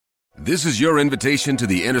This is your invitation to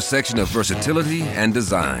the intersection of versatility and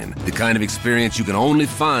design. The kind of experience you can only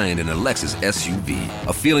find in a Lexus SUV.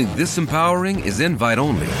 A feeling this empowering is invite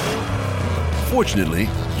only. Fortunately,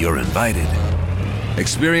 you're invited.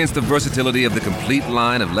 Experience the versatility of the complete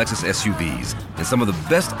line of Lexus SUVs and some of the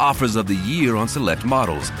best offers of the year on select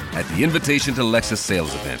models at the Invitation to Lexus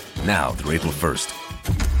sales event, now through April 1st.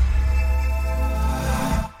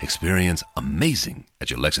 Experience amazing at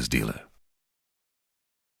your Lexus dealer.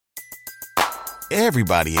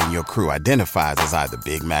 Everybody in your crew identifies as either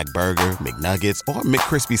Big Mac Burger, McNuggets, or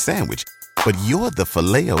McCrispy Sandwich. But you're the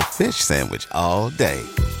Filet-O-Fish Sandwich all day.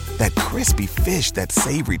 That crispy fish, that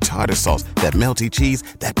savory tartar sauce, that melty cheese,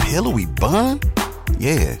 that pillowy bun.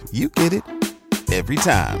 Yeah, you get it. Every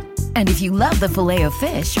time. And if you love the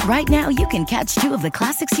Filet-O-Fish, right now you can catch two of the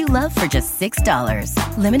classics you love for just $6.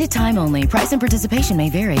 Limited time only. Price and participation may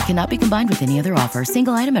vary. Cannot be combined with any other offer.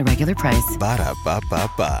 Single item at regular price.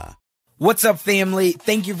 Ba-da-ba-ba-ba. What's up, family?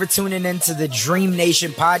 Thank you for tuning in to the Dream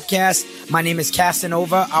Nation podcast. My name is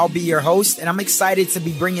Casanova. I'll be your host, and I'm excited to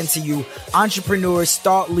be bringing to you entrepreneurs,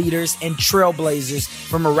 thought leaders, and trailblazers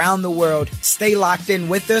from around the world. Stay locked in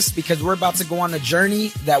with us because we're about to go on a journey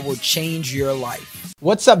that will change your life.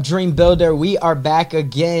 What's up, Dream Builder? We are back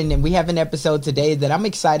again, and we have an episode today that I'm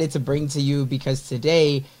excited to bring to you because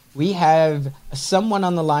today we have someone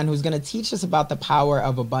on the line who's going to teach us about the power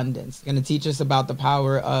of abundance, going to teach us about the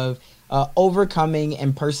power of overcoming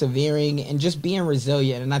and persevering and just being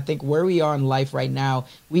resilient. And I think where we are in life right now,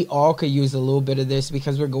 we all could use a little bit of this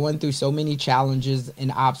because we're going through so many challenges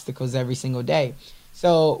and obstacles every single day.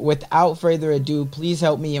 So without further ado, please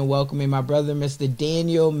help me in welcoming my brother, Mr.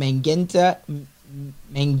 Daniel Mangena. Did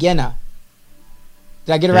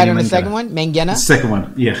I get it right on the second one? Mangena? Second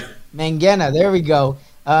one, yeah. Mangena, there we go.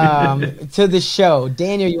 To the show.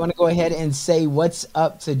 Daniel, you want to go ahead and say what's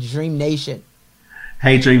up to Dream Nation?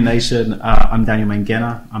 Hey Dream Nation, I'm Daniel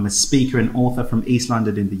Mangena. I'm a speaker and author from East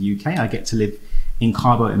London in the UK. I get to live in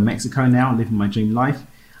Cabo in Mexico now, living my dream life.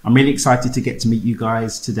 I'm really excited to get to meet you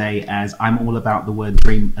guys today as I'm all about the word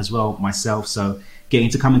dream as well myself. So getting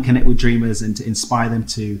to come and connect with dreamers and to inspire them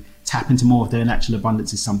to tap into more of their natural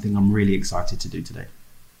abundance is something I'm really excited to do today.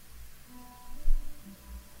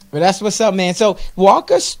 Well, that's what's up, man. So walk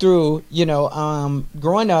us through,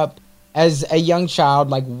 growing up as a young child,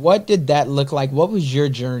 like what did that look like? What was your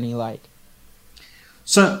journey like?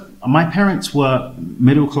 So my parents were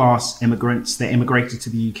middle-class immigrants. They immigrated to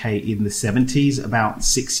the UK in the 70s, about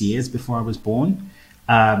 6 years before I was born.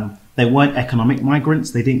 They weren't economic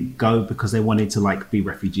migrants. They didn't go because they wanted to be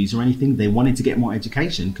refugees or anything. They wanted to get more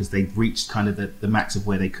education because they'd reached kind of the max of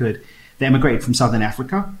where they could. They immigrated from Southern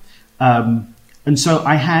Africa. And so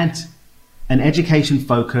I had an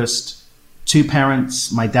education-focused two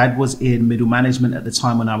parents. My dad was in middle management at the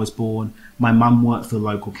time when I was born. My mum worked for the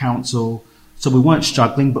local council. So we weren't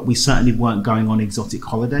struggling, but we certainly weren't going on exotic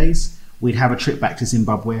holays. We'd have a trip back to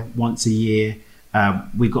Zimbabwe once a year.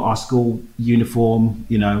 We got our school uniform.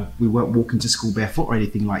 We weren't walking to school barefoot or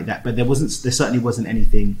anything like that, but there certainly wasn't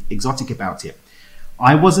anything exotic about it.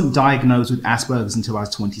 I wasn't diagnosed with Asperger's until I was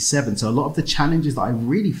 27. So a lot of the challenges that I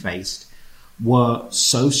really faced were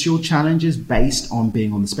social challenges based on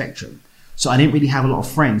being on the spectrum. So I didn't really have a lot of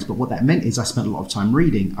friends, but what that meant is I spent a lot of time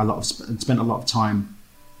reading, spent a lot of time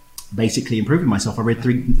basically improving myself. I read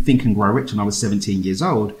Think and Grow Rich when I was 17 years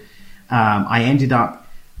old. I ended up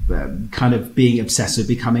kind of being obsessed with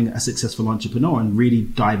becoming a successful entrepreneur and really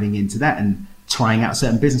diving into that and trying out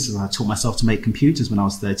certain businesses. I taught myself to make computers when I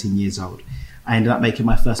was 13 years old. I ended up making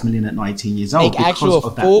my first million at 19 years old. Make actual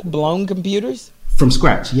full-blown computers? From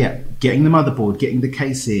scratch, yeah. Getting the motherboard, getting the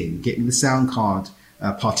casing, getting the sound card,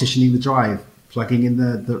 partitioning the drive, plugging in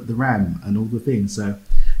the RAM and all the things. So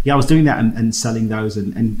yeah, I was doing that and selling those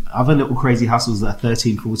and other little crazy hustles that a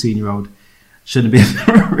 13, 14-year-old shouldn't be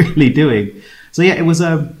really doing. So yeah, it was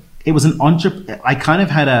an I kind of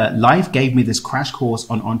had life gave me this crash course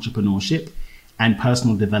on entrepreneurship and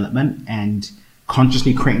personal development and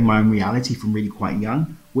consciously creating my own reality from really quite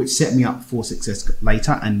young, which set me up for success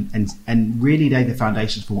later and really laid the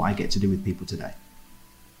foundations for what I get to do with people today.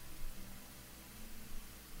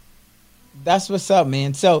 That's what's up,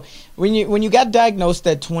 man. So when you got diagnosed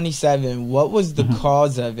at 27, what was the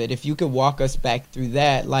cause of it? If you could walk us back through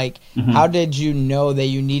that, how did you know that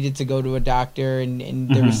you needed to go to a doctor and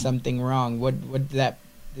there was something wrong? What did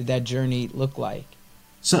that journey look like?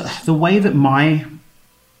 So the way that my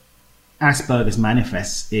Asperger's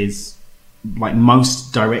manifests is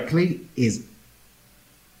most directly is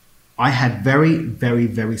I had very, very,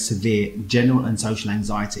 very severe general and social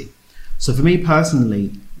anxiety. So for me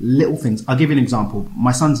personally, little things, I'll give you an example.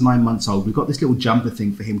 My son's 9 months old. We've got this little jumper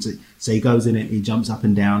thing for him to, so he goes in it, he jumps up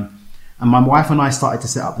and down. And my wife and I started to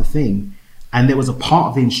set up the thing, and there was a part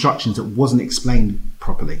of the instructions that wasn't explained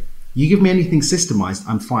properly. You give me anything systemized,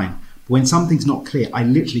 I'm fine. But when something's not clear, I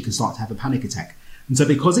literally can start to have a panic attack. And so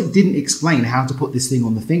because it didn't explain how to put this thing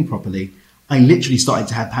on the thing properly, I literally started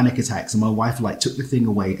to have panic attacks, and my wife took the thing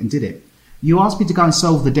away and did it. You asked me to go and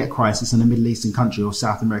solve the debt crisis in a Middle Eastern country or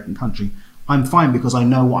South American country. I'm fine because I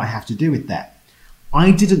know what I have to do with that.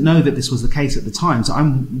 I didn't know that this was the case at the time. So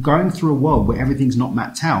I'm going through a world where everything's not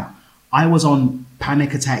mapped out. I was on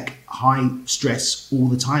panic attack, high stress all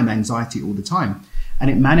the time, anxiety all the time. And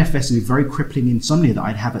it manifested with very crippling insomnia that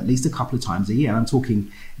I'd have at least a couple of times a year. And I'm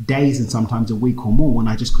talking days and sometimes a week or more when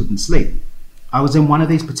I just couldn't sleep. I was in one of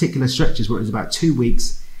these particular stretches where it was about 2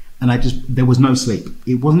 weeks and there was no sleep.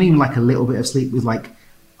 It wasn't even like a little bit of sleep. It was like,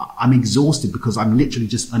 I'm exhausted because I'm literally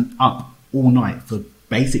just up all night for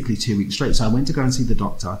basically 2 weeks straight. So I went to go and see the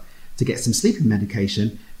doctor to get some sleeping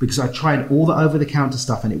medication because I tried all the over-the-counter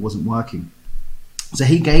stuff and it wasn't working. So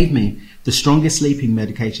he gave me the strongest sleeping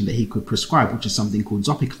medication that he could prescribe, which is something called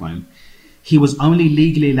Zopiclone. He was only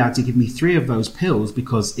legally allowed to give me 3 of those pills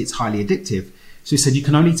because it's highly addictive. So he said, you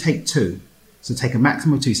can only take 2. So take a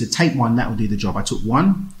maximum of 2. He said, take 1, that will do the job. I took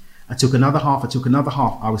 1, I took another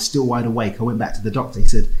half, I was still wide awake. I went back to the doctor. He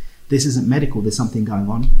said, this isn't medical, there's something going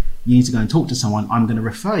on. You need to go and talk to someone. I'm going to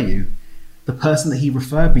refer you. The person that he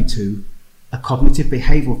referred me to, a cognitive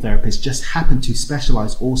behavioral therapist, just happened to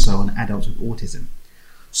specialize also on adults with autism.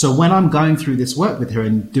 So when I'm going through this work with her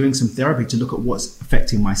and doing some therapy to look at what's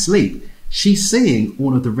affecting my sleep, she's seeing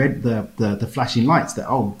all of the flashing lights that,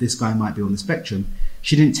 oh, this guy might be on the spectrum.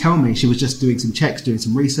 She didn't tell me. She was just doing some checks, doing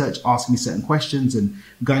some research, asking me certain questions and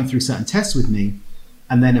going through certain tests with me.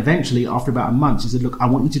 And then eventually, after about a month, she said, look, I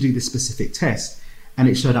want you to do this specific test. And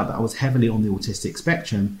it showed out that I was heavily on the autistic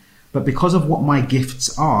spectrum. But because of what my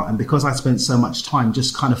gifts are, and because I spent so much time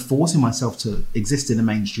just kind of forcing myself to exist in the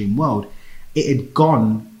mainstream world, it had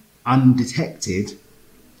gone undetected.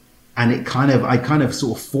 And I kind of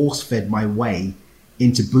sort of force fed my way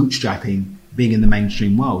into bootstrapping being in the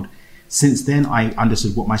mainstream world. Since then, I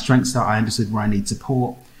understood what my strengths are. I understood where I need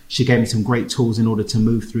support. She gave me some great tools in order to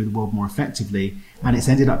move through the world more effectively. And it's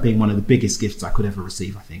ended up being one of the biggest gifts I could ever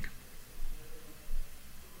receive, I think.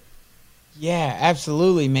 Yeah,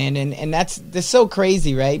 absolutely, man. And that's so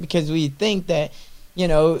crazy, right? Because we think that, you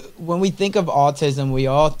know, when we think of autism, we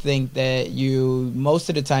all think that you most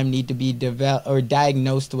of the time need to be developed or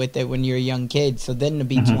diagnosed with it when you're a young kid. So then to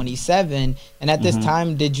be 27, and at this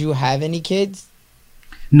time, did you have any kids?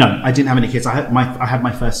 No, I didn't have any kids. I had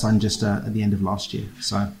my first son just at the end of last year.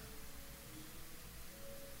 So.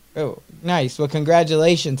 Oh, nice. Well,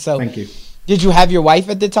 congratulations. So, thank you. Did you have your wife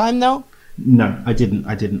at the time, though? No, I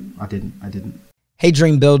didn't. Hey,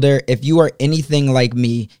 Dream Builder, if you are anything like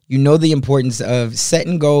me, you know the importance of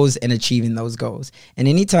setting goals and achieving those goals. And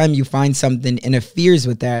anytime you find something interferes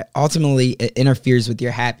with that, ultimately it interferes with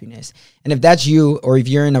your happiness. And if that's you, or if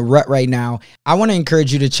you're in a rut right now, I want to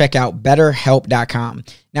encourage you to check out BetterHelp.com.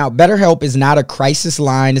 Now, BetterHelp is not a crisis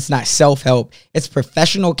line. It's not self-help. It's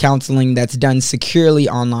professional counseling that's done securely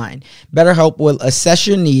online. BetterHelp will assess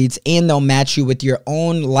your needs and they'll match you with your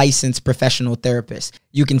own licensed professional therapist.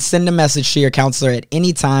 You can send a message to your counselor at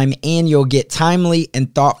any time and you'll get timely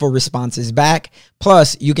and thoughtful responses back.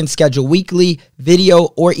 Plus, you can schedule weekly,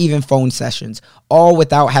 video, or even phone sessions, all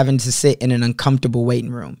without having to sit in an uncomfortable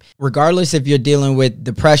waiting room. Regardless if you're dealing with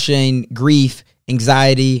depression, grief,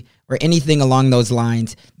 anxiety, or anything along those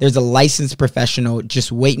lines, there's a licensed professional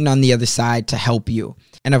just waiting on the other side to help you.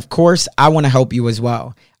 And of course, I want to help you as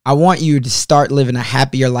well. I want you to start living a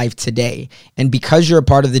happier life today. And because you're a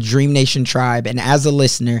part of the Dream Nation tribe, and as a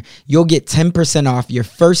listener, you'll get 10% off your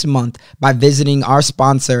first month by visiting our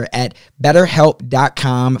sponsor at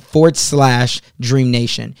betterhelp.com/Dream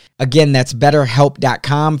Nation. Again, that's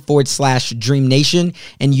betterhelp.com/Dream Nation.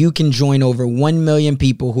 And you can join over 1 million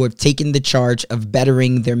people who have taken the charge of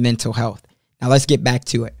bettering their mental health. Now let's get back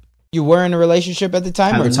to it. You were in a relationship at the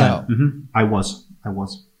time or no? I was.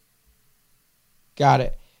 Got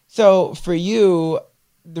it. So for you,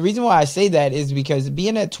 the reason why I say that is because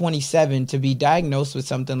being at 27, to be diagnosed with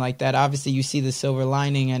something like that, obviously you see the silver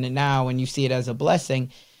lining in it now and you see it as a blessing,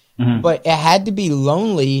 but it had to be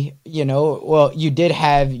lonely, you know. Well, you did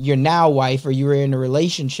have your now wife, or you were in a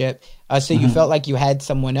relationship, so you felt like you had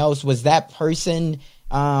someone else. Was that person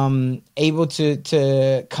able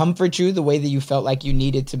to comfort you the way that you felt like you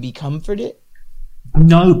needed to be comforted?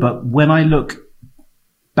 No, but when I look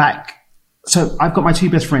back, so I've got my 2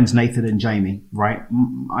 best friends, Nathan and Jamie, right?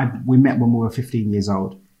 We met when we were 15 years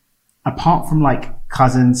old. Apart from like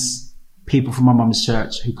cousins, people from my mum's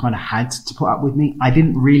church who kind of had to put up with me, I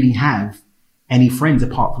didn't really have any friends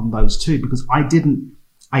apart from those 2 because I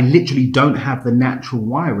I literally don't have the natural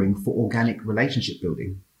wiring for organic relationship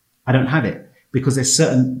building. I don't have it because there's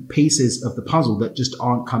certain pieces of the puzzle that just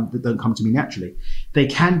that don't come to me naturally. They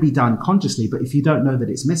can be done consciously, but if you don't know that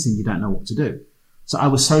it's missing, you don't know what to do. So I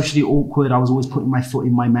was socially awkward. I was always putting my foot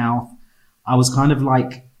in my mouth. I was kind of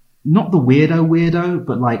like, not the weirdo,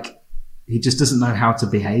 but like, he just doesn't know how to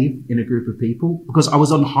behave in a group of people because I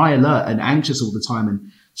was on high alert and anxious all the time and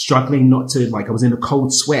struggling not to, like, I was in a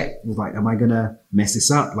cold sweat. I was like, am I going to mess this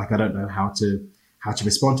up? Like, I don't know how to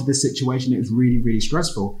respond to this situation. It was really, really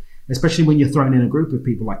stressful, especially when you're thrown in a group of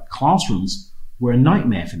people. Like, classrooms were a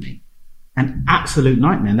nightmare for me, an absolute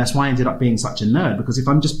nightmare. And that's why I ended up being such a nerd, because if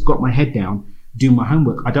I'm just got my head down, doing my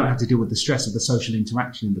homework, I don't have to deal with the stress of the social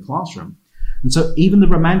interaction in the classroom. And so even the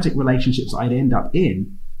romantic relationships I'd end up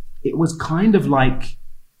in, it was kind of like,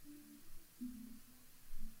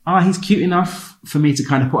 he's cute enough for me to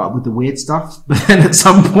kind of put up with the weird stuff. But then at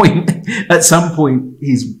some point,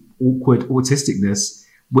 his awkward autisticness,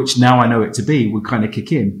 which now I know it to be, would kind of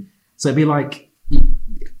kick in. So it'd be like,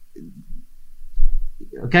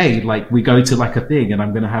 okay, like we go to like a thing and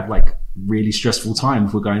I'm going to have like really stressful time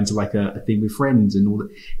if we're going to like a thing with friends and all that.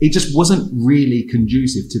 It just wasn't really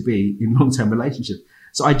conducive to be in long-term relationships.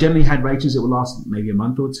 So I generally had relationships that would last maybe a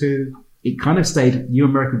month or two. It kind of stayed, you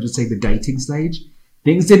Americans would just say, the dating stage.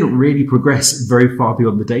 Things didn't really progress very far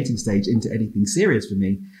beyond the dating stage into anything serious for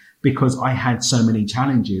me because I had so many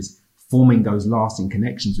challenges forming those lasting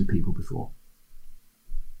connections with people before.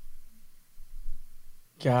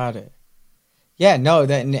 Got it. Yeah, no,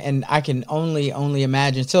 that and I can only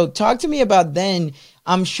imagine. So talk to me about then.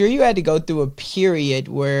 I'm sure you had to go through a period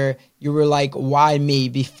where you were like, why me?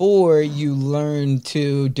 Before you learned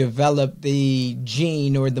to develop the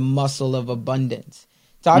gene or the muscle of abundance.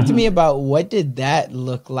 Talk to me about what did that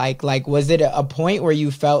look like? Like, was it a point where you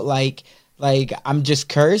felt like I'm just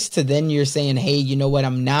cursed to then you're saying, hey, you know what,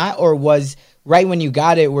 I'm not? Or was right when you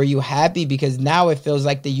got it, were you happy? Because now it feels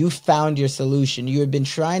like that you found your solution. You had been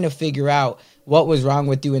trying to figure out what was wrong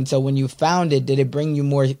with you. And so when you found it, did it bring you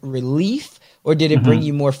more relief or did it bring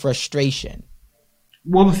you more frustration?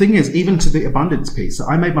 Well, the thing is, even to the abundance piece, so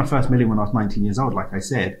I made my first million when I was 19 years old, like I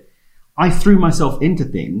said. I threw myself into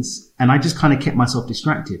things and I just kind of kept myself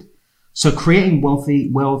distracted. So creating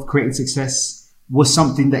wealth, creating success was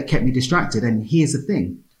something that kept me distracted. And here's the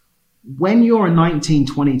thing. When you're a 19,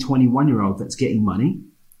 20, 21-year-old that's getting money,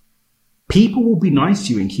 people will be nice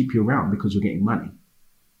to you and keep you around because you're getting money,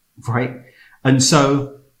 right? And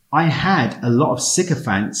so I had a lot of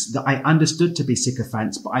sycophants that I understood to be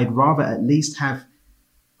sycophants, but I'd rather at least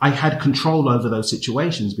I had control over those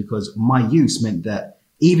situations because my use meant that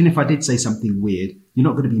even if I did say something weird, you're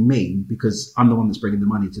not going to be mean because I'm the one that's bringing the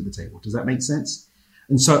money to the table. Does that make sense?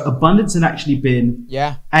 And so abundance had actually been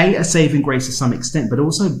a saving grace to some extent, but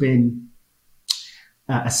also been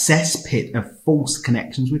a cesspit of false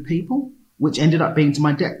connections with people, which ended up being to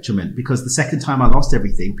my detriment because the second time I lost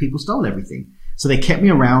everything, people stole everything. So they kept me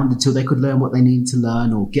around until they could learn what they needed to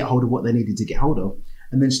learn or get hold of what they needed to get hold of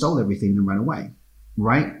and then stole everything and ran away.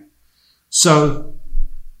 Right? So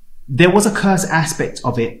there was a curse aspect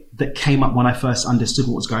of it that came up when I first understood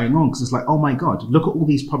what was going on because it's like, oh my God, look at all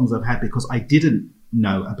these problems I've had because I didn't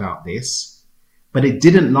know about this, but it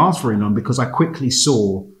didn't last very long because I quickly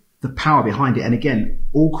saw the power behind it. And again,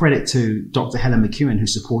 all credit to Dr. Helen McEwen who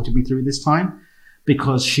supported me through this time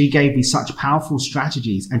because she gave me such powerful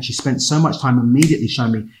strategies and she spent so much time immediately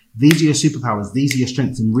showing me these are your superpowers, these are your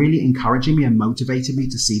strengths and really encouraging me and motivating me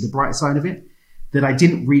to see the bright side of it that I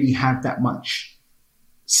didn't really have that much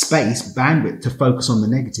bandwidth to focus on the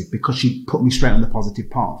negative because she put me straight on the positive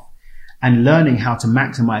path and learning how to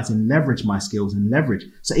maximize and leverage my skills and leverage.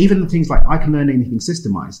 So even the things like I can learn anything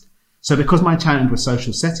systemized. So because my challenge was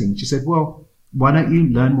social settings, she said, well, why don't you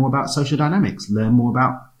learn more about social dynamics, learn more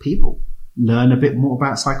about people, learn a bit more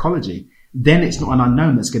about psychology. Then it's not an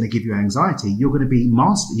unknown that's going to give you anxiety. You're going to be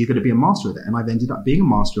a master of it. And I've ended up being a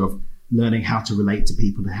master of learning how to relate to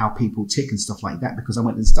people and how people tick and stuff like that because I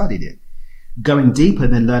went and studied it. Going deeper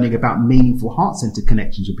than learning about meaningful heart-centered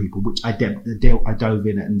connections with people, which I dove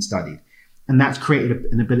in and studied. And that's created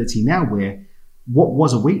an ability now where what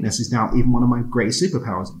was a weakness is now even one of my greatest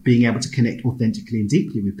superpowers, being able to connect authentically and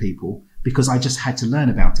deeply with people because I just had to learn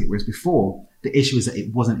about it. Whereas before, the issue is that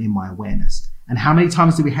it wasn't in my awareness. And how many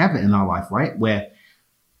times do we have it in our life, right? Where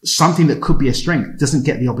something that could be a strength doesn't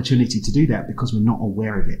get the opportunity to do that because we're not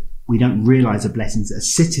aware of it. We don't realize the blessings that are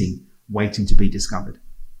sitting, waiting to be discovered.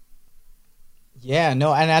 Yeah,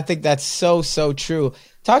 no, and I think that's so true.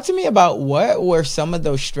 Talk to me about what were some of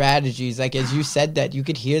those strategies. Like, as you said that, you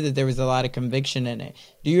could hear that there was a lot of conviction in it.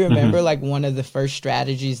 Do you remember like one of the first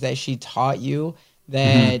strategies that she taught you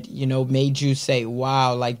that, you know, made you say,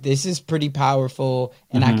 wow, like this is pretty powerful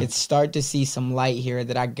and I could start to see some light here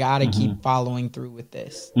that I got to keep following through with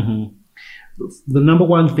this? The number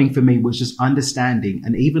one thing for me was just understanding,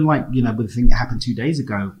 and even like, you know, with the thing that happened 2 days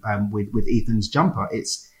ago with Ethan's jumper,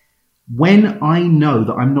 it's when I know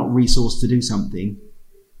that I'm not resourced to do something,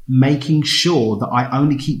 making sure that I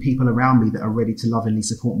only keep people around me that are ready to lovingly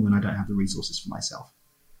support me when I don't have the resources for myself.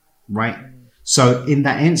 Right? So in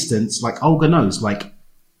that instance, like Olga knows, like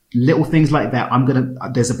little things like that,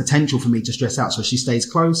 there's a potential for me to stress out. So she stays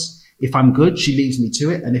close. If I'm good, she leaves me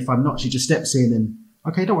to it. And if I'm not, she just steps in and,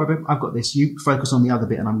 okay, don't worry, babe, I've got this. You focus on the other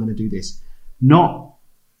bit and I'm going to do this. Not,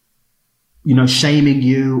 you know, shaming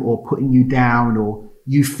you or putting you down or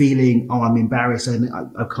you feeling, oh, I'm embarrassed and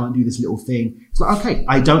I can't do this little thing. It's like, okay,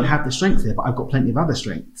 I don't have the strength there, but I've got plenty of other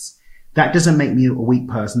strengths. That doesn't make me a weak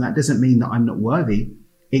person. That doesn't mean that I'm not worthy.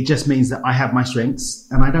 It just means that I have my strengths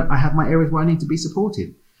and I have my areas where I need to be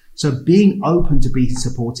supported. So being open to be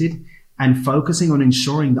supported and focusing on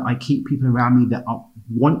ensuring that I keep people around me that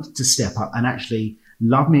want to step up and actually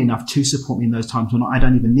love me enough to support me in those times when I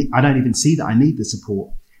don't even see that I need the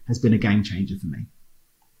support has been a game changer for me.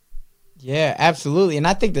 Yeah, absolutely. And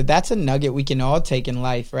I think that that's a nugget we can all take in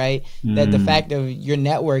life, right? That the fact of your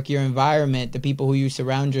network, your environment, the people who you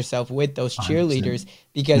surround yourself with, those cheerleaders, 100%.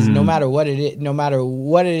 Because no matter what it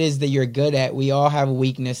is that you're good at, we all have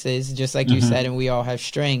weaknesses, just like you said, and we all have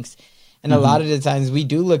strengths. And a lot of the times we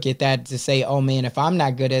do look at that to say, oh man, if I'm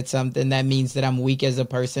not good at something, that means that I'm weak as a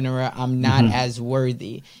person or I'm not as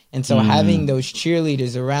worthy. And so having those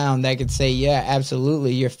cheerleaders around that could say, yeah,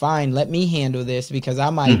 absolutely, you're fine. Let me handle this because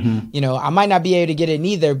I might, you know, I might not be able to get it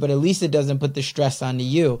either, but at least it doesn't put the stress onto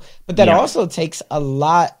you. But that also takes a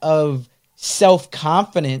lot of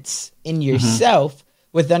self-confidence in yourself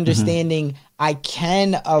with understanding I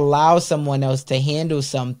can allow someone else to handle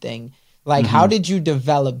something. Like, how did you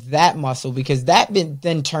develop that muscle? Because that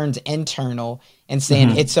then turns internal and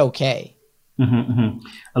saying it's okay.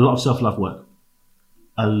 A lot of self-love work.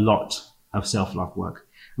 A lot of self-love work.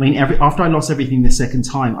 I mean, after I lost everything the second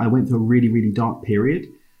time, I went through a really, really dark period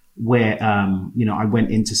where, you know, I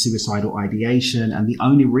went into suicidal ideation. And the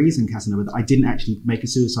only reason, Casanova, that I didn't actually make a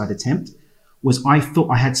suicide attempt was I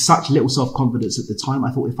thought I had such little self-confidence at the time.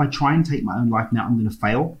 I thought if I try and take my own life now, I'm going to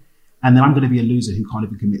fail. And then I'm going to be a loser who can't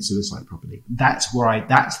even commit suicide properly. That's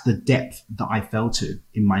the depth that I fell to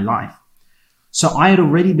in my life. So I had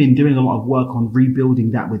already been doing a lot of work on rebuilding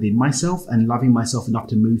that within myself and loving myself enough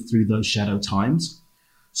to move through those shadow times.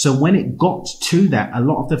 So when it got to that, a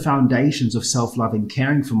lot of the foundations of self-love and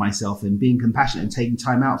caring for myself and being compassionate and taking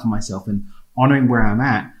time out for myself and honoring where I'm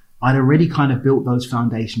at, I'd already kind of built those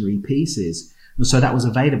foundationary pieces. And so that was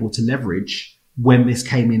available to leverage when this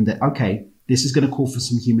came in that, okay, this is going to call for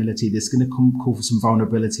some humility. This is going to call for some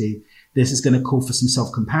vulnerability. This is going to call for some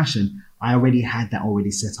self-compassion. I already had that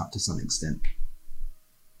already set up to some extent.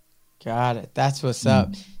 Got it. That's what's up.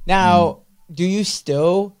 Now, do you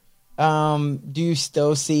still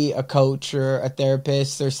see a coach or a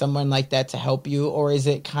therapist or someone like that to help you? Or is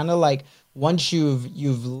it kind of like once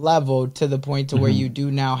you've leveled to the point to where you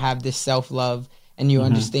do now have this self-love and you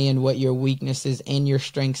understand what your weaknesses and your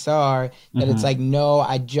strengths are, that it's like, no,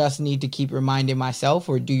 I just need to keep reminding myself?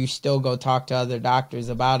 Or do you still go talk to other doctors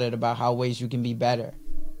about it, about how ways you can be better?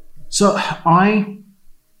 So I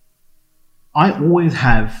always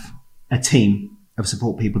have a team of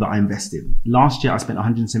support people that I invest in. Last year, I spent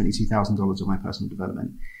 $172,000 on my personal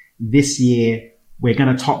development. This year, we're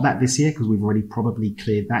going to top that this year because we've already probably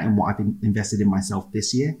cleared that in what I've invested in myself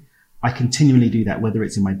this year. I continually do that, whether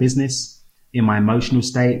it's in my business, in my emotional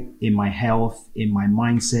state, in my health, in my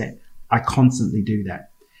mindset. I constantly do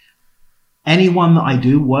that. Anyone that I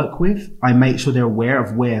do work with, I make sure they're aware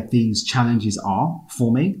of where these challenges are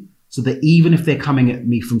for me, so that even if they're coming at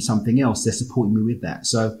me from something else, they're supporting me with that.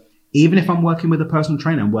 So even if I'm working with a personal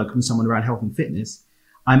trainer and working with someone around health and fitness,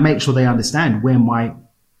 I make sure they understand where my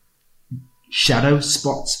shadow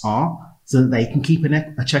spots are so that they can keep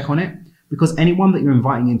a check on it. Because anyone that you're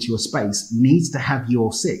inviting into your space needs to have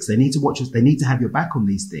your six. They need to watch us. They need to have your back on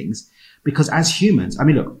these things. Because as humans, I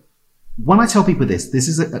mean, look, when I tell people this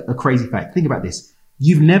is a crazy fact. Think about this.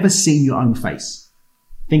 You've never seen your own face.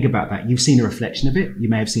 Think about that. You've seen a reflection of it. You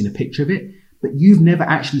may have seen a picture of it, but you've never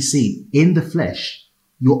actually seen in the flesh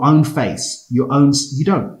your own face, you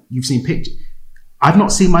don't. You've seen pictures. I've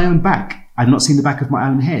not seen my own back. I've not seen the back of my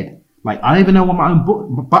own head. Like, I don't even know what my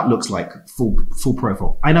own butt looks like, full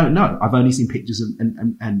profile. I don't know. I've only seen pictures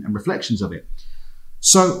and reflections of it.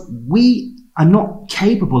 So we are not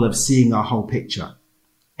capable of seeing our whole picture.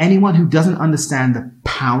 Anyone who doesn't understand the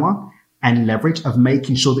power and leverage of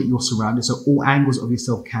making sure that you're surrounded so all angles of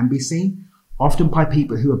yourself can be seen often by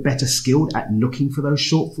people who are better skilled at looking for those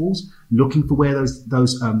shortfalls, looking for where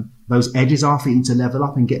those edges are for you to level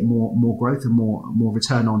up and get more growth and more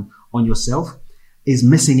return on yourself, is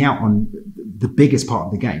missing out on the biggest part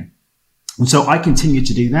of the game. And so I continue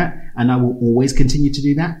to do that, and I will always continue to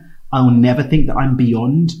do that. I will never think that I'm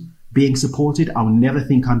beyond being supported. I'll never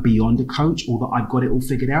think I'm beyond a coach or that I've got it all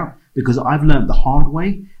figured out, because I've learned the hard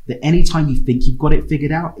way that any time you think you've got it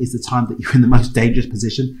figured out is the time that you're in the most dangerous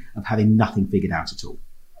position of having nothing figured out at all.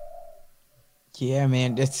 Yeah,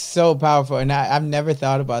 man, it's so powerful. And I've never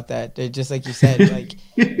thought about that. They're just like you said, like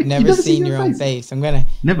never seen your own face. I'm gonna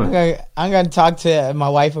talk to my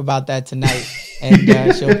wife about that tonight,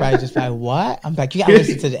 and she'll probably just be like, "What?" I'm like, "You gotta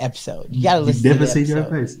listen to the episode. You gotta listen to the episode." Never seen your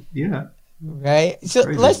own face. Yeah. Right. So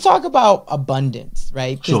Crazy. Let's talk about abundance,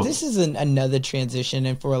 right? Because Sure. this is another transition.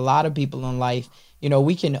 And for a lot of people in life,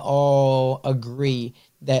 we can all agree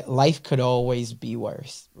that life could always be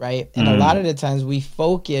worse, right? And a lot of the times we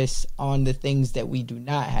focus on the things that we do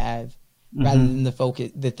not have rather than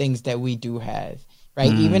the things that we do have,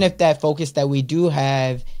 right? Even if that focus that we do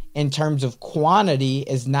have in terms of quantity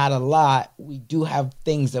is not a lot, we do have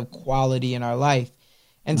things of quality in our life.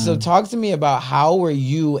 And so talk to me about how were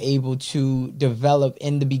you able to develop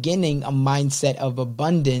in the beginning a mindset of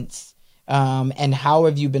abundance, and how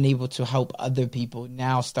have you been able to help other people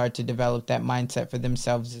now start to develop that mindset for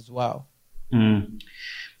themselves as well?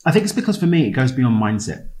 I think it's because for me, it goes beyond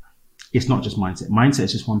mindset. It's not just mindset. Mindset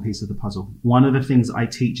is just one piece of the puzzle. One of the things I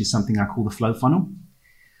teach is something I call the flow funnel.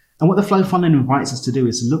 And what the flow funnel invites us to do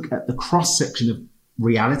is look at the cross section of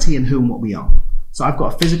reality and who and what we are. So I've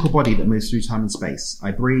got a physical body that moves through time and space.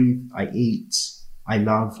 I breathe, I eat, I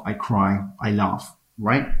love, I cry, I laugh,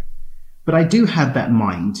 right? But I do have that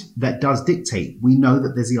mind that does dictate. We know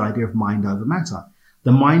that there's the idea of mind over matter.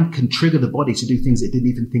 The mind can trigger the body to do things it didn't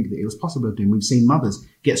even think that it was possible to do. We've seen mothers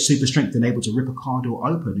get super strength and able to rip a car door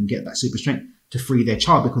open and get that super strength to free their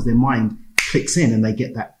child because their mind clicks in and they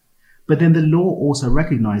get that. But then the law also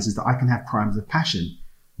recognizes that I can have crimes of passion.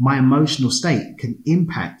 My emotional state can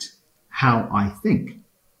impact how I think,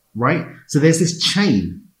 right? So there's this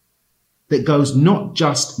chain that goes not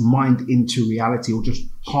just mind into reality or just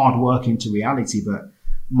hard work into reality, but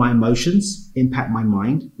my emotions impact my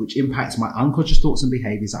mind, which impacts my unconscious thoughts and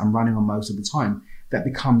behaviors that I'm running on most of the time. That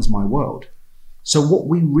becomes my world. So what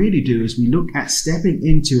we really do is we look at stepping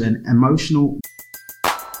into an emotional...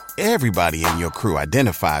 Everybody in your crew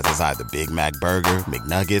identifies as either Big Mac Burger,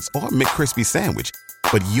 McNuggets, or McCrispy Sandwich.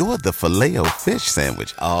 But you're the Filet-O-Fish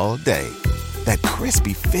Sandwich all day. That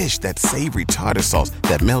crispy fish, that savory tartar sauce,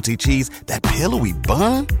 that melty cheese, that pillowy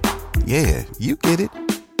bun. Yeah, you get it.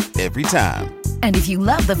 Every time. And if you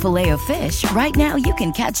love the Filet-O-Fish, right now you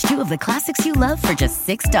can catch two of the classics you love for just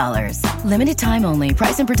 $6. Limited time only.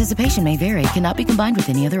 Price and participation may vary. Cannot be combined with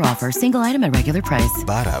any other offer. Single item at regular price.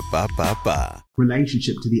 Ba-da-ba-ba-ba.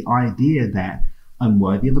 Relationship to the idea that I'm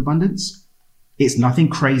worthy of abundance. It's nothing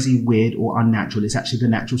crazy, weird, or unnatural. It's actually the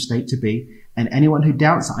natural state to be. And anyone who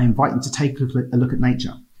doubts that, I invite you to take a look at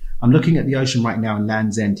nature. I'm looking at the ocean right now in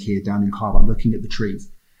Land's End here down in Carver. I'm looking at the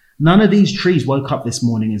trees. None of these trees woke up this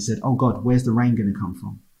morning and said, oh God, where's the rain going to come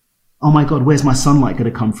from? Oh my God, where's my sunlight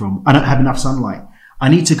going to come from? I don't have enough sunlight. I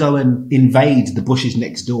need to go and invade the bushes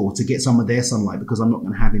next door to get some of their sunlight because I'm not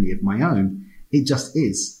going to have any of my own. It just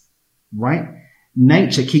is, right?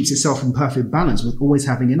 Nature keeps itself in perfect balance with always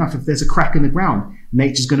having enough. If there's a crack in the ground,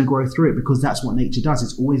 nature's going to grow through it because that's what nature does.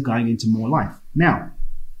 It's always going into more life. Now,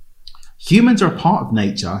 humans are a part of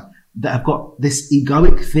nature that have got this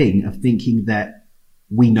egoic thing of thinking that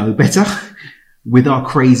we know better with our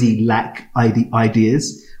crazy lack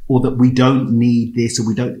ideas, or that we don't need this, or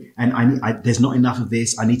we don't, and there's not enough of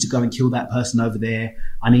this. I need to go and kill that person over there.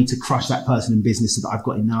 I need to crush that person in business so that I've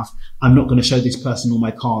got enough. I'm not going to show this person all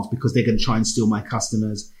my cards because they're going to try and steal my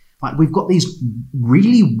customers. Like, we've got these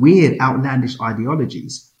really weird, outlandish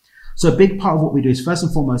ideologies. So a big part of what we do is, first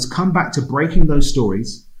and foremost, come back to breaking those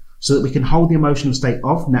stories so that we can hold the emotional state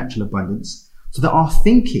of natural abundance, so that our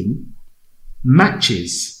thinking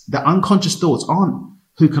matches the unconscious thoughts aren't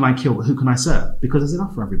who can I kill, but who can I serve? Because there's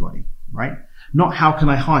enough for everybody, right? Not how can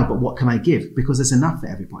I hide, but what can I give? Because there's enough for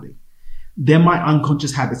everybody. Then my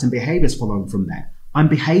unconscious habits and behaviors follow from that. I'm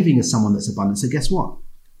behaving as someone that's abundant. So guess what?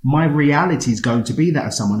 My reality is going to be that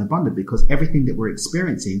of someone abundant, because everything that we're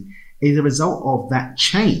experiencing is a result of that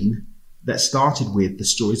chain that started with the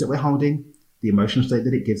stories that we're holding, the emotional state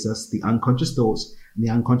that it gives us, the unconscious thoughts, and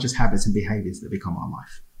the unconscious habits and behaviors that become our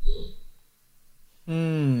life.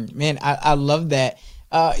 Man, I love that.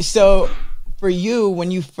 So for you, when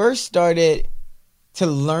you first started to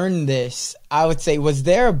learn this, I would say, was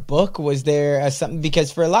there a book? Was there something? Because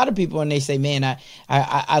for a lot of people, when they say, man,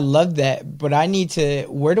 I love that, but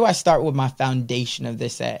where do I start with my foundation of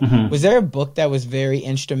this at? Was there a book that was very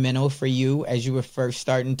instrumental for you as you were first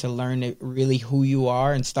starting to learn really who you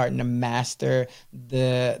are and starting to master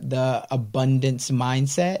the abundance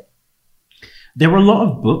mindset? There were a lot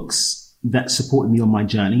of books that supported me on my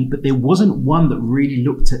journey, but there wasn't one that really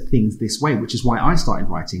looked at things this way, which is why I started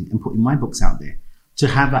writing and putting my books out there, to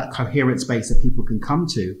have that coherent space that people can come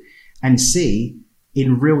to and see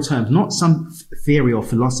in real terms, not some theory or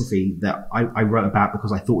philosophy that I wrote about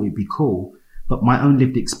because I thought it'd be cool, but my own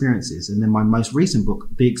lived experiences. And then my most recent book,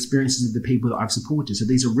 the experiences of the people that I've supported. So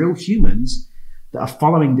these are real humans that are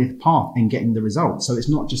following this path and getting the results. So it's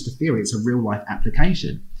not just a theory, it's a real life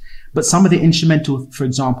application. But some of the instrumental, for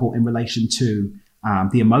example, in relation to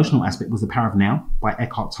the emotional aspect was The Power of Now by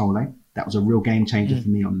Eckhart Tolle. That was a real game changer for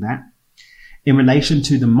me on that. In relation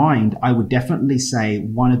to the mind, I would definitely say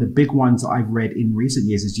one of the big ones that I've read in recent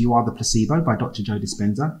years is You Are the Placebo by Dr. Joe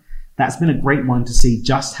Dispenza. That's been a great one to see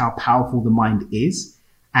just how powerful the mind is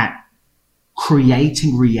at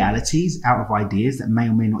creating realities out of ideas that may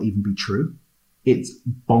or may not even be true. It's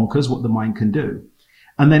bonkers what the mind can do.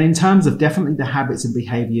 And then in terms of definitely the habits and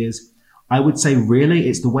behaviors, I would say really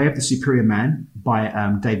it's The Way of the Superior Man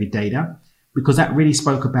by David Data, because that really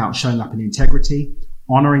spoke about showing up in integrity,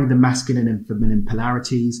 honoring the masculine and feminine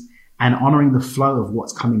polarities, and honoring the flow of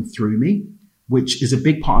what's coming through me, which is a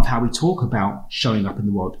big part of how we talk about showing up in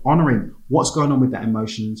the world, honoring what's going on with that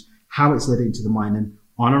emotions, how it's led into the mind, and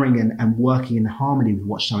honoring and working in harmony with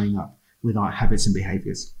what's showing up with our habits and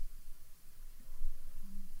behaviors.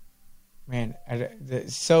 Man,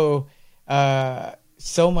 so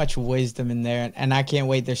much wisdom in there, and I can't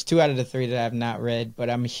wait. There's 2 out of the 3 that I've not read, but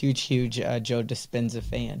I'm a huge Joe Dispenza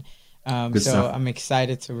fan. So I'm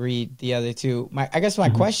excited to read the other 2. My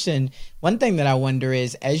question, one thing that I wonder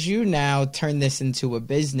is, as you now turn this into a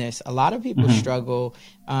business, a lot of people struggle.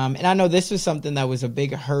 And I know this was something that was a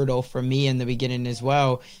big hurdle for me in the beginning as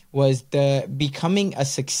well, was the becoming a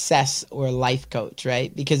success or life coach,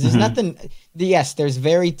 right? Because there's nothing, yes, there's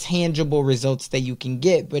very tangible results that you can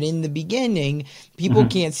get, but in the beginning, people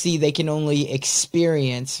can't see, they can only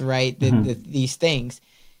experience, right? These things.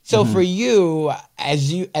 So for you,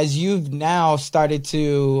 as you've now started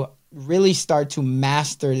to really start to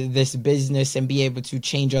master this business and be able to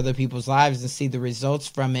change other people's lives and see the results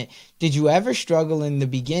from it, did you ever struggle in the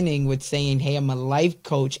beginning with saying, hey, I'm a life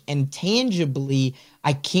coach, and tangibly,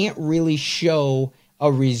 I can't really show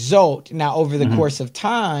a result? Now, over the course of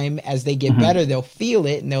time, as they get better, they'll feel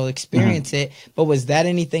it and they'll experience it. But was that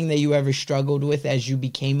anything that you ever struggled with as you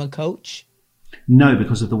became a coach? No,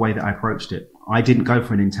 because of the way that I approached it. I didn't go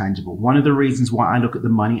for an intangible. One of the reasons why I look at the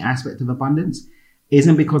money aspect of abundance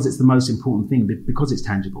isn't because it's the most important thing, but because it's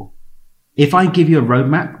tangible. If I give you a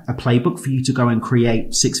roadmap, a playbook for you to go and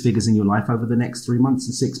create 6 figures in your life over the next 3 months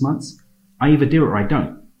and 6 months, I either do it or I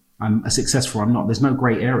don't. I'm a successful or I'm not. There's no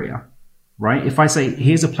gray area, right? If I say,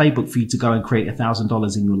 here's a playbook for you to go and create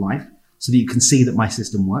 $1,000 in your life so that you can see that my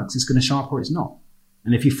system works, it's going to show up or it's not.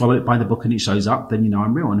 And if you follow it by the book and it shows up, then you know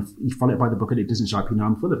I'm real. And if you follow it by the book and it doesn't show up, you know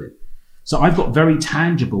I'm full of it. So I've got very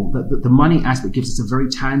tangible, the money aspect gives us a very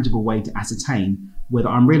tangible way to ascertain whether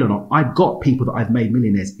I'm real or not. I've got people that I've made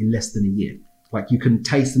millionaires in less than a year. Like, you can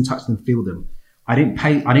taste them, touch them, feel them. I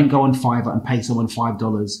didn't go on Fiverr and pay someone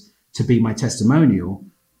 $5 to be my testimonial.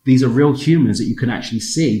 These are real humans that you can actually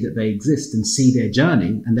see that they exist and see their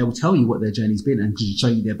journey, and they will tell you what their journey's been and show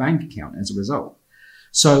you their bank account as a result.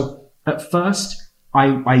 So at first,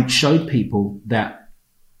 I showed people that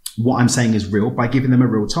what I'm saying is real by giving them a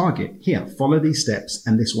real target. Here, follow these steps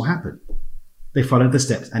and this will happen. They followed the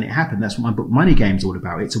steps and it happened. That's what my book Money Game is all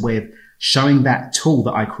about. It's a way of showing that tool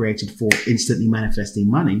that I created for instantly manifesting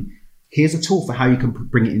money. Here's a tool for how you can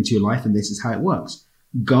bring it into your life, and this is how it works.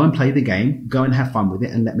 Go and play the game, go and have fun with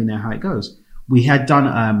it, and let me know how it goes. We had done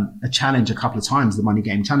a challenge a couple of times, the Money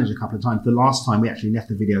Game Challenge a couple of times. The last time we actually left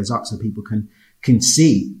the videos up so people can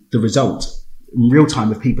see the result in real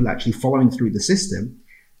time of people actually following through the system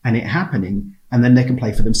and it happening, and then they can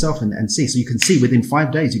play for themselves and see. So you can see within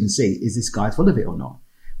 5 days, you can see, is this guy full of it or not?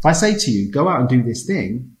 If I say to you, go out and do this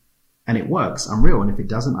thing and it works, I'm real. And if it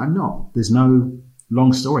doesn't, I'm not. There's no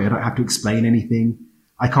long story. I don't have to explain anything.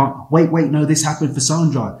 I can't wait, no, this happened for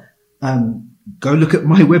Sandra. Go look at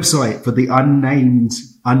my website for the unnamed,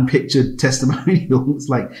 unpictured testimonials.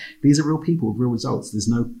 Like, these are real people with real results. There's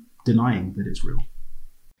no denying that it's real.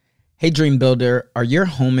 Hey, Dream Builder, are your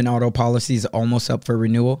home and auto policies almost up for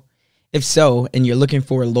renewal? If so, and you're looking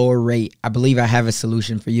for a lower rate, I believe I have a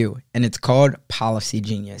solution for you, and it's called Policy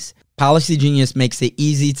Genius. Policy Genius makes it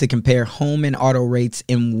easy to compare home and auto rates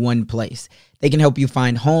in one place. They can help you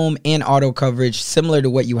find home and auto coverage similar to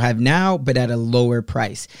what you have now, but at a lower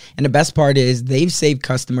price. And the best part is they've saved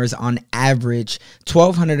customers on average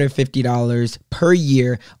 $1,250 per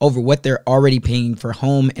year over what they're already paying for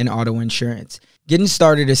home and auto insurance. Getting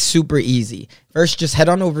started is super easy. First, just head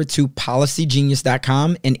on over to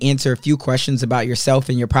policygenius.com and answer a few questions about yourself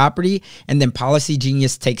and your property, and then Policy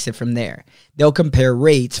Genius takes it from there. They'll compare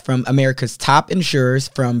rates from America's top insurers,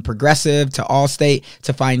 from Progressive to Allstate,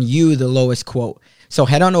 to find you the lowest quote. So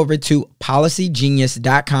head on over to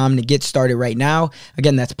policygenius.com to get started right now.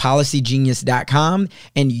 Again, that's policygenius.com,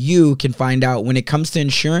 and you can find out when it comes to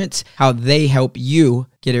insurance, how they help you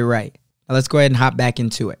get it right. Now let's go ahead and hop back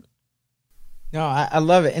into it. No, I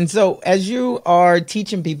love it. And so as you are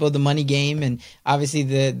teaching people the money game and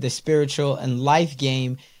obviously the spiritual and life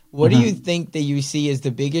game, what do you think that you see as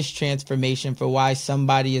the biggest transformation for why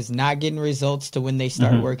somebody is not getting results to when they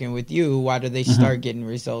start working with you? Why do they start getting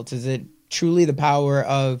results? Is it truly the power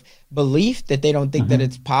of belief that they don't think that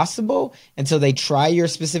it's possible until they try your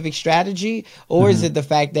specific strategy? Or is it the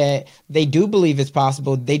fact that they do believe it's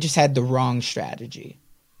possible, they just had the wrong strategy?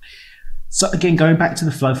 So again, going back to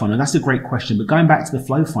the flow funnel, that's a great question. But going back to the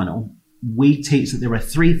flow funnel, we teach that there are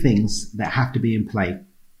three things that have to be in play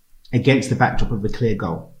against the backdrop of a clear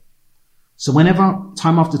goal. So whenever,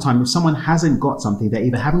 time after time, if someone hasn't got something, they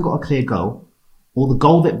either haven't got a clear goal, or the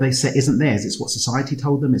goal that they set isn't theirs. It's what society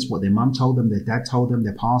told them. It's what their mum told them, their dad told them,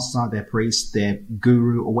 their pastor, their priest, their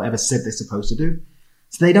guru, or whatever said they're supposed to do.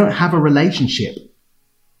 So they don't have a relationship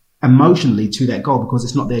emotionally to that goal because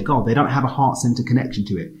it's not their goal. They don't have a heart-centered connection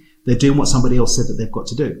to it. They're doing what somebody else said that they've got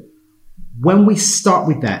to do. When we start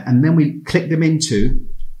with that and then we click them into,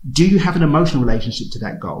 do you have an emotional relationship to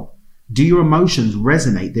that goal? Do your emotions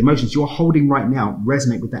resonate? The emotions you're holding right now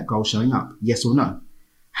resonate with that goal showing up? Yes or no?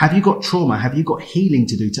 Have you got trauma? Have you got healing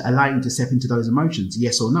to do to allow you to step into those emotions?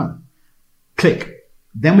 Yes or no? Click.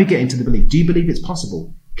 Then we get into the belief. Do you believe it's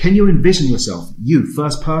possible? Can you envision yourself, you,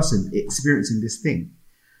 first person, experiencing this thing?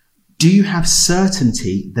 Do you have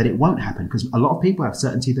certainty that it won't happen? Because a lot of people have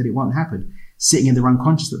certainty that it won't happen, sitting in their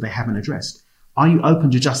unconscious that they haven't addressed. Are you open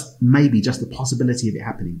to just the possibility of it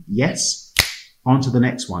happening? Yes. On to the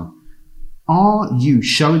next one. Are you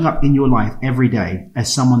showing up in your life every day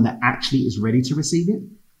as someone that actually is ready to receive it?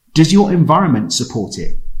 Does your environment support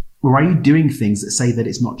it? Or are you doing things that say that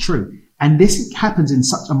it's not true? And this happens in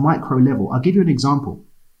such a micro level. I'll give you an example.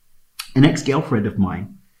 An ex-girlfriend of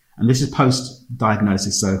mine, and this is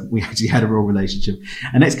post-diagnosis, so we actually had a real relationship.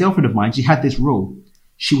 An ex-girlfriend of mine, she had this rule.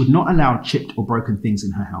 She would not allow chipped or broken things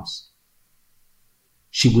in her house.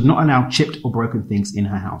 She would not allow chipped or broken things in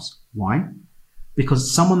her house. Why?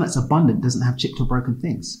 Because someone that's abundant doesn't have chipped or broken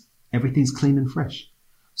things. Everything's clean and fresh.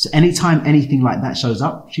 So anytime anything like that shows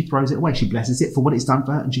up, she throws it away. She blesses it for what it's done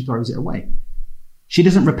for her and she throws it away. She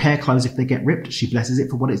doesn't repair clothes if they get ripped. She blesses it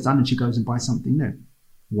for what it's done and she goes and buys something new.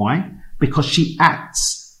 Why? Because she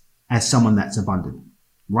acts as someone that's abundant,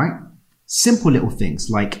 right? Simple little things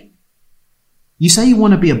like, you say you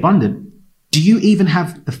want to be abundant. Do you even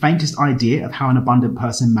have the faintest idea of how an abundant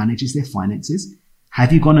person manages their finances?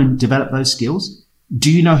 Have you gone and developed those skills? Do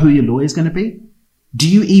you know who your lawyer is going to be? Do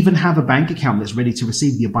you even have a bank account that's ready to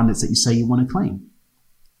receive the abundance that you say you want to claim?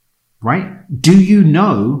 Right? Do you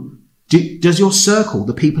know, does your circle,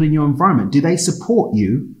 the people in your environment, do they support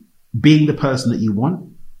you being the person that you want?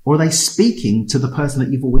 Or are they speaking to the person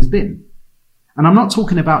that you've always been? And I'm not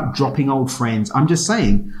talking about dropping old friends. I'm just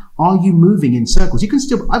saying, are you moving in circles? You can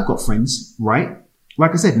still, I've got friends, right?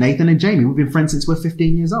 Like I said, Nathan and Jamie, we've been friends since we're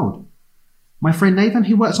 15 years old. My friend Nathan,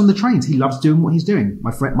 he works on the trains. He loves doing what he's doing.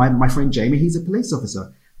 My friend Jamie, he's a police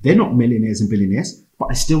officer. They're not millionaires and billionaires, but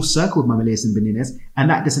I still circle with my millionaires and billionaires. And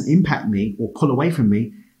that doesn't impact me or pull away from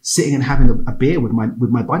me sitting and having a beer with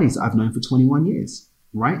my buddies that I've known for 21 years,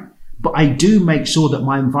 right? But I do make sure that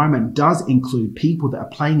my environment does include people that are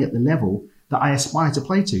playing at the level that I aspire to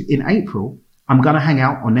play to. In April, I'm going to hang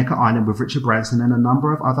out on Necker Island with Richard Branson and a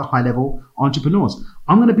number of other high-level entrepreneurs.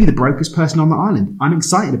 I'm going to be the brokest person on the island. I'm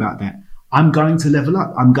excited about that. I'm going to level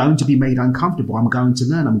up. I'm going to be made uncomfortable. I'm going to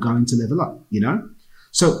learn. I'm going to level up, you know?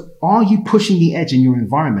 So are you pushing the edge in your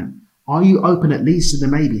environment? Are you open at least to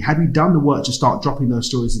the maybe? Have you done the work to start dropping those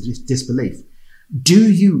stories of disbelief?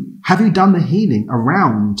 Have you done the healing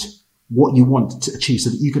around what you want to achieve so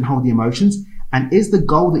that you can hold the emotions? And is the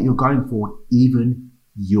goal that you're going for even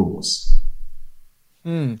yours?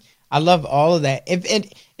 I love all of that.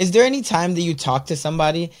 Is there any time that you talk to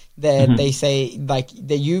somebody that they say, like,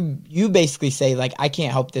 that you basically say, like, I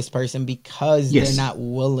can't help this person because they're not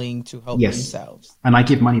willing to help themselves? And I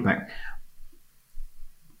give money back.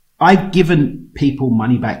 I've given people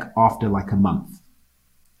money back after like a month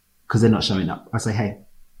because they're not showing up. I say, hey,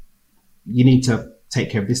 you need to take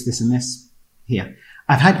care of this, this, and this. Here.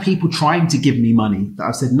 I've had people trying to give me money that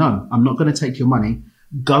I've said, no, I'm not going to take your money.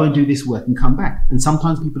 Go and do this work and come back. And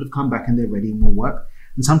sometimes people have come back and they're ready and will work.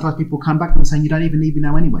 And sometimes people come back and saying, you don't even need me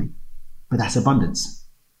now anyway. But that's abundance,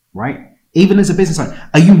 right? Even as a business owner,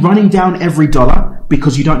 are you running down every dollar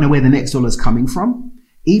because you don't know where the next dollar is coming from?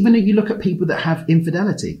 Even if you look at people that have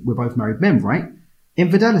infidelity, we're both married men, right?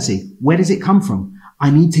 Infidelity, where does it come from? I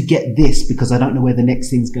need to get this because I don't know where the next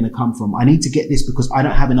thing's going to come from. I need to get this because I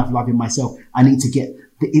don't have enough love in myself. I need to get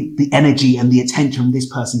the energy and the attention from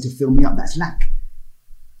this person to fill me up. That's lack.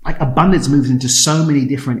 Like abundance moves into so many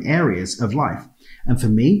different areas of life. And for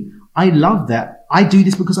me, I love that I do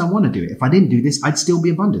this because I want to do it. If I didn't do this, I'd still be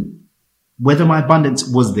abundant. Whether my abundance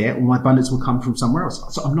was there or my abundance will come from somewhere else.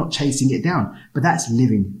 So I'm not chasing it down, but that's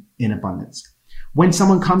living in abundance. When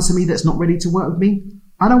someone comes to me that's not ready to work with me,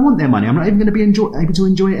 I don't want their money. I'm not even going to be able to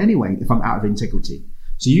enjoy it anyway if I'm out of integrity.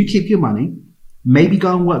 So you keep your money, maybe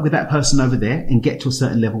go and work with that person over there and get to a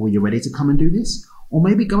certain level where you're ready to come and do this. Or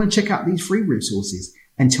maybe go and check out these free resources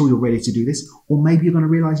until you're ready to do this. Or maybe you're going to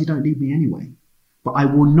realize you don't need me anyway. But I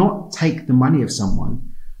will not take the money of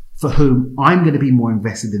someone for whom I'm going to be more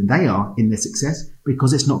invested than they are in their success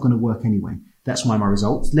because it's not going to work anyway. That's why my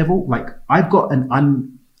results level, like I've got an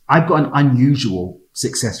unusual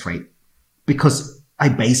success rate because I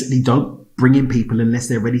basically don't bring in people unless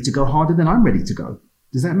they're ready to go harder than I'm ready to go.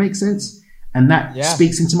 Does that make sense? And that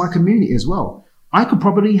speaks into my community as well. I could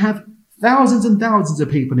probably have thousands and thousands of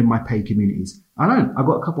people in my paid communities. I don't. I've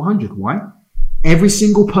got a couple hundred. Why? Every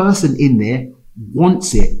single person in there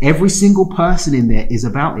wants it. Every single person in there is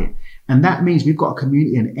about it. And that means we've got a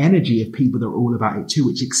community and energy of people that are all about it too,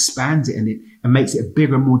 which expands it and makes it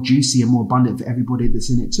bigger, more juicy and more abundant for everybody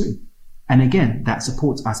that's in it too. And again, that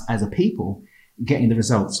supports us as a people getting the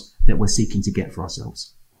results that we're seeking to get for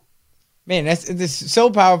ourselves. Man, this is so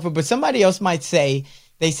powerful. But somebody else might say,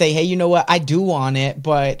 hey, you know what? I do want it,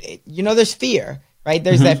 but there's fear, right?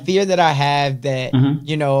 There's that fear that I have that,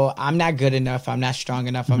 I'm not good enough. I'm not strong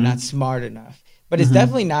enough. I'm not smart enough. But it's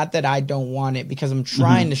definitely not that I don't want it because I'm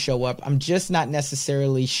trying to show up. I'm just not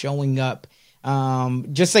necessarily showing up.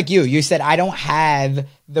 Just like you said, I don't have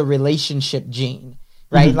the relationship gene,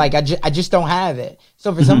 right? Like I just don't have it.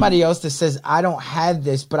 So for somebody else that says, I don't have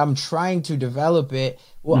this, but I'm trying to develop it.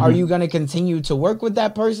 Well, are you going to continue to work with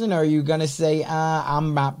that person? Or are you going to say,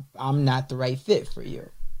 I'm not the right fit for you?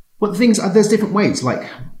 Well, there's different ways. Like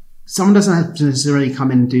someone doesn't have to necessarily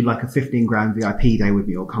come in and do like a 15 grand VIP day with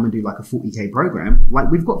me or come and do like a 40K program.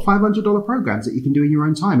 Like we've got $500 programs that you can do in your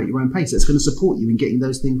own time at your own pace. That's going to support you in getting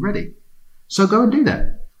those things ready. So go and do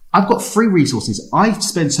that. I've got free resources. I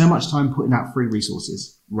spend so much time putting out free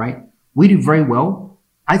resources, right? We do very well.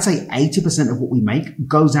 I'd say 80% of what we make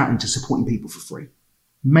goes out into supporting people for free.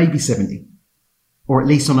 Maybe 70, or at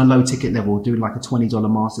least on a low ticket level, doing like a $20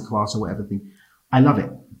 masterclass or whatever thing. I love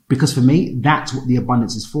it because for me, that's what the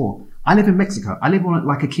abundance is for. I live in Mexico. I live on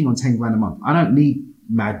like a king on 10 grand a month. I don't need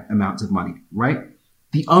mad amounts of money, right?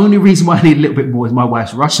 The only reason why I need a little bit more is my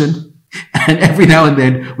wife's Russian. And every now and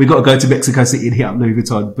then we got to go to Mexico City and hit up Louis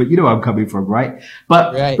Vuitton. But you know where I'm coming from, right?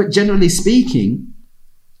 But generally speaking,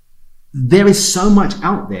 there is so much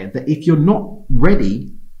out there that if you're not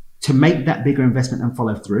ready to make that bigger investment and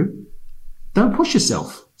follow through, don't push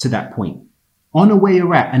yourself to that point. Honor where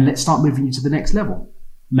you're at and let's start moving you to the next level.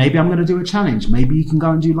 Maybe I'm going to do a challenge. Maybe you can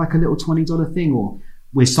go and do like a little $20 thing, or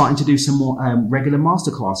we're starting to do some more regular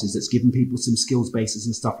masterclasses that's giving people some skills bases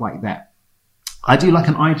and stuff like that. I do like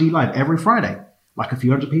an IG live every Friday, like a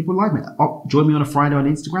few hundred people live. Join me on a Friday on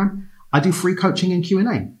Instagram. I do free coaching and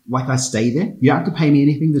Q&A. Like I stay there. You don't have to pay me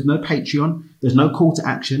anything. There's no Patreon. There's no call to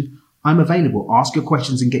action. I'm available. Ask your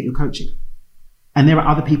questions and get your coaching. And there are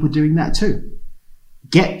other people doing that too.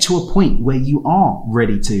 Get to a point where you are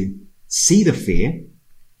ready to see the fear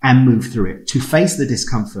and move through it, to face the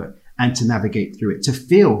discomfort and to navigate through it, to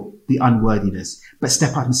feel the unworthiness, but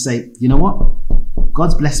step up and say, you know what?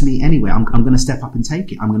 God's blessed me anyway. I'm going to step up and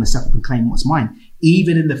take it. I'm going to step up and claim what's mine,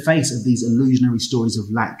 even in the face of these illusionary stories of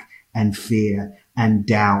lack and fear and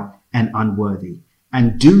doubt and unworthy,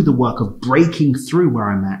 and do the work of breaking through where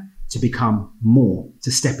I'm at to become more,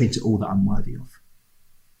 to step into all that I'm worthy of.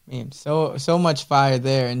 Man, so much fire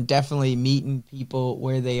there, and definitely meeting people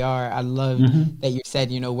where they are. I love that you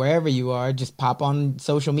said, wherever you are, just pop on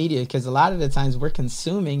social media, because a lot of the times we're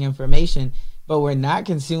consuming information, but we're not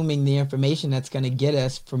consuming the information that's going to get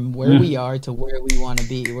us from where we are to where we want to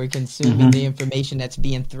be. We're consuming the information that's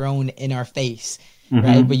being thrown in our face.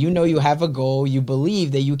 right? But you have a goal, you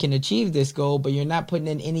believe that you can achieve this goal, but you're not putting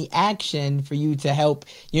in any action for you to help,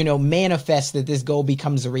 manifest that this goal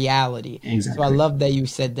becomes a reality. Exactly. So I love that you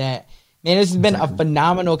said that. Man, this has been a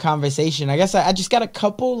phenomenal conversation. I guess I just got a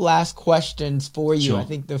couple last questions for you. Sure. I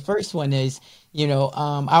think the first one is,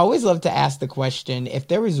 I always love to ask the question, if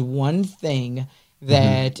there was one thing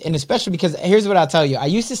that, and especially because here's what I'll tell you. I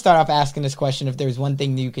used to start off asking this question, if there was one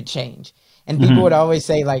thing that you could change. And people would always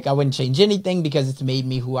say, like, I wouldn't change anything because it's made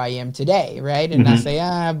me who I am today, right? And I say,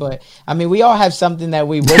 but I mean, we all have something that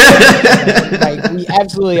we wish. Like, we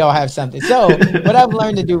absolutely all have something. So what I've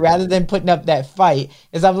learned to do, rather than putting up that fight,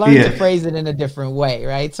 is I've learned to phrase it in a different way,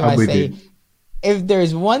 right? So I say, if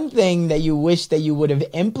there's one thing that you wish that you would have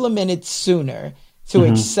implemented sooner to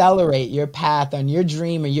accelerate your path on your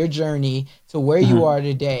dream or your journey to where you are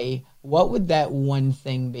today, what would that one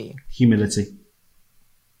thing be? Humility.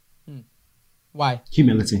 Why?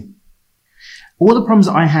 Humility. All the problems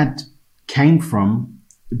that I had came from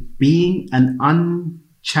being an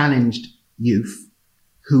unchallenged youth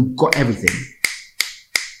who got everything.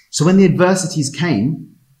 So when the adversities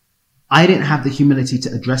came, I didn't have the humility to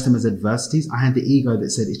address them as adversities. I had the ego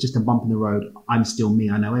that said, it's just a bump in the road. I'm still me.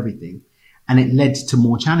 I know everything. And it led to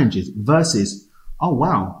more challenges versus, oh,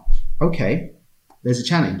 wow, okay, there's a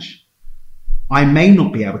challenge. I may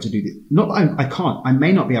not be able to do this. Not that I can't. I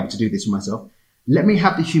may not be able to do this for myself. Let me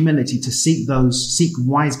have the humility to seek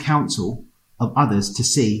wise counsel of others to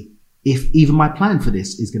see if even my plan for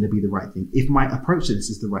this is going to be the right thing, if my approach to this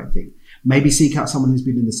is the right thing. Maybe seek out someone who's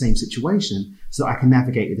been in the same situation so that I can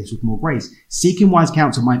navigate this with more grace. Seeking wise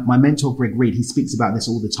counsel, my mentor, Greg Reed, he speaks about this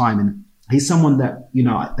all the time. And he's someone that,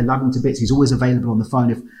 I love him to bits. He's always available on the phone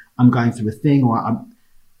if I'm going through a thing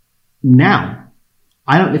Now,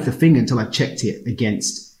 I don't lift a finger until I've checked it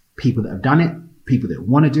against people that have done it, people that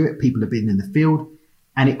want to do it, people that have been in the field.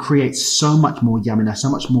 And it creates so much more yamina, so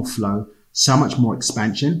much more flow, so much more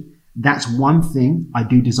expansion. That's one thing I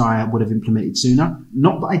do desire would have implemented sooner.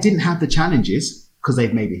 Not that I didn't have the challenges, because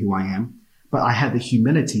they've made me who I am, but I had the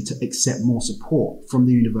humility to accept more support from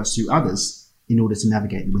the universe through others in order to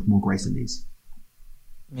navigate it with more grace and ease.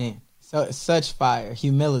 Man, so such fire,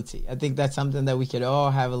 humility. I think that's something that we could all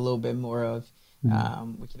have a little bit more of.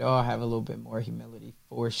 We could all have a little bit more humility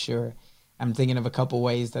for sure. I'm thinking of a couple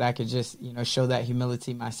ways that I could just, show that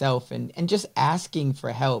humility myself and just asking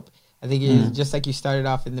for help. I think it is just like you started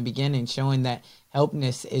off in the beginning, showing that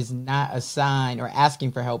helpness is not a sign, or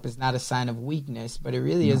asking for help is not a sign of weakness, but it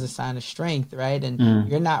really is a sign of strength, right? And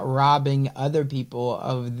you're not robbing other people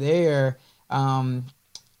of their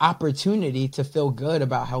opportunity to feel good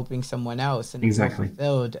about helping someone else and feel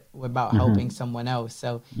fulfilled about helping someone else.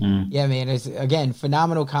 So yeah, man, it's, again,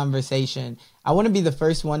 phenomenal conversation. I want to be the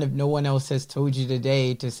first one, if no one else has told you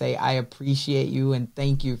today, to say I appreciate you and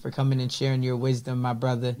thank you for coming and sharing your wisdom, my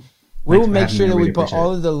brother. We will make sure that we put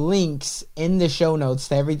all of the links in the show notes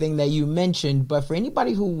to everything that you mentioned. But for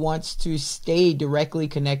anybody who wants to stay directly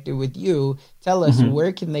connected with you, tell us,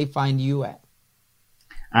 where can they find you at?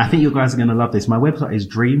 I think you guys are going to love this. My website is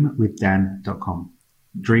dreamwithdan.com.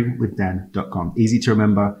 Dreamwithdan.com. Easy to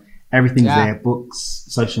remember. Everything's there. Books,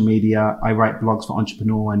 social media. I write blogs for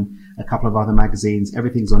Entrepreneur and a couple of other magazines.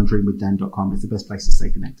 Everything's on dreamwithdan.com. It's the best place to stay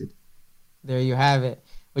connected. There you have it.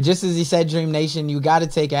 But just as he said, Dream Nation, you got to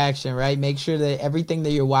take action, right? Make sure that everything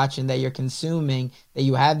that you're watching, that you're consuming, that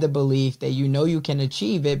you have the belief that you know you can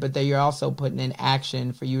achieve it, but that you're also putting in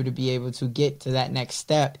action for you to be able to get to that next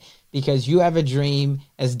step. Because you have a dream,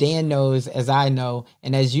 as Dan knows, as I know,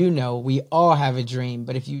 and as you know, we all have a dream.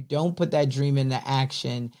 But if you don't put that dream into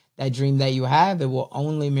action, that dream that you have, it will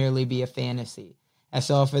only merely be a fantasy. That's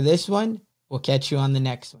all for this one. We'll catch you on the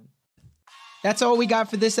next one. That's all we got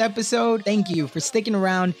for this episode. Thank you for sticking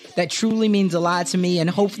around. That truly means a lot to me, and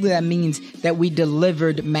hopefully that means that we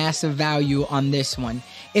delivered massive value on this one.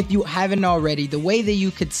 If you haven't already, the way that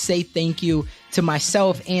you could say thank you to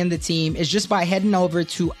myself and the team is just by heading over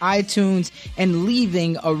to iTunes and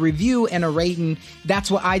leaving a review and a rating. That's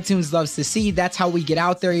what iTunes loves to see. That's how we get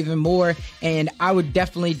out there even more. And I would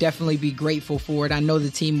definitely be grateful for it. I know the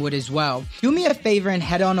team would as well. Do me a favor and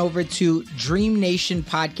head on over to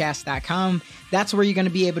dreamnationpodcast.com. That's where you're going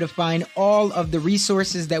to be able to find all of the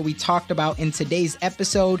resources that we talked about in today's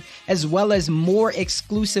episode, as well as more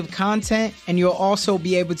exclusive content. And you'll also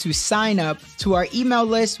be able to sign up to our email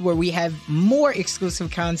list where we have more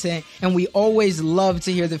exclusive content. And we always love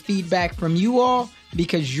to hear the feedback from you all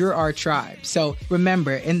because you're our tribe. So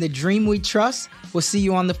remember, in the dream we trust, we'll see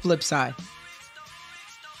you on the flip side.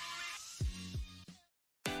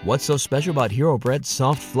 What's so special about Hero Bread's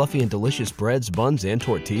soft, fluffy, and delicious breads, buns, and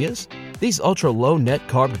tortillas? These ultra-low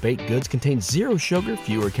net-carb baked goods contain zero sugar,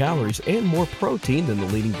 fewer calories, and more protein than the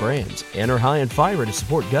leading brands, and are high in fiber to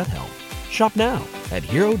support gut health. Shop now at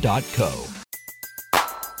Hero.co.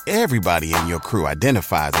 Everybody in your crew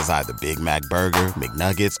identifies as either Big Mac Burger,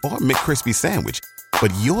 McNuggets, or McCrispy Sandwich.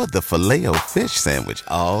 But you're the Filet-O-Fish Sandwich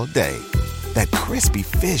all day. That crispy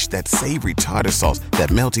fish, that savory tartar sauce, that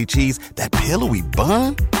melty cheese, that pillowy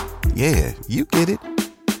bun. Yeah, you get it.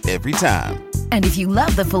 Every time. And if you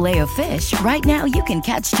love the Filet-O-Fish, right now you can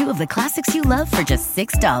catch two of the classics you love for just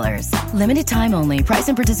 $6. Limited time only. Price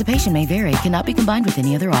and participation may vary. Cannot be combined with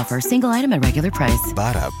any other offer. Single item at regular price.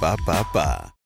 Ba-da-ba-ba-ba.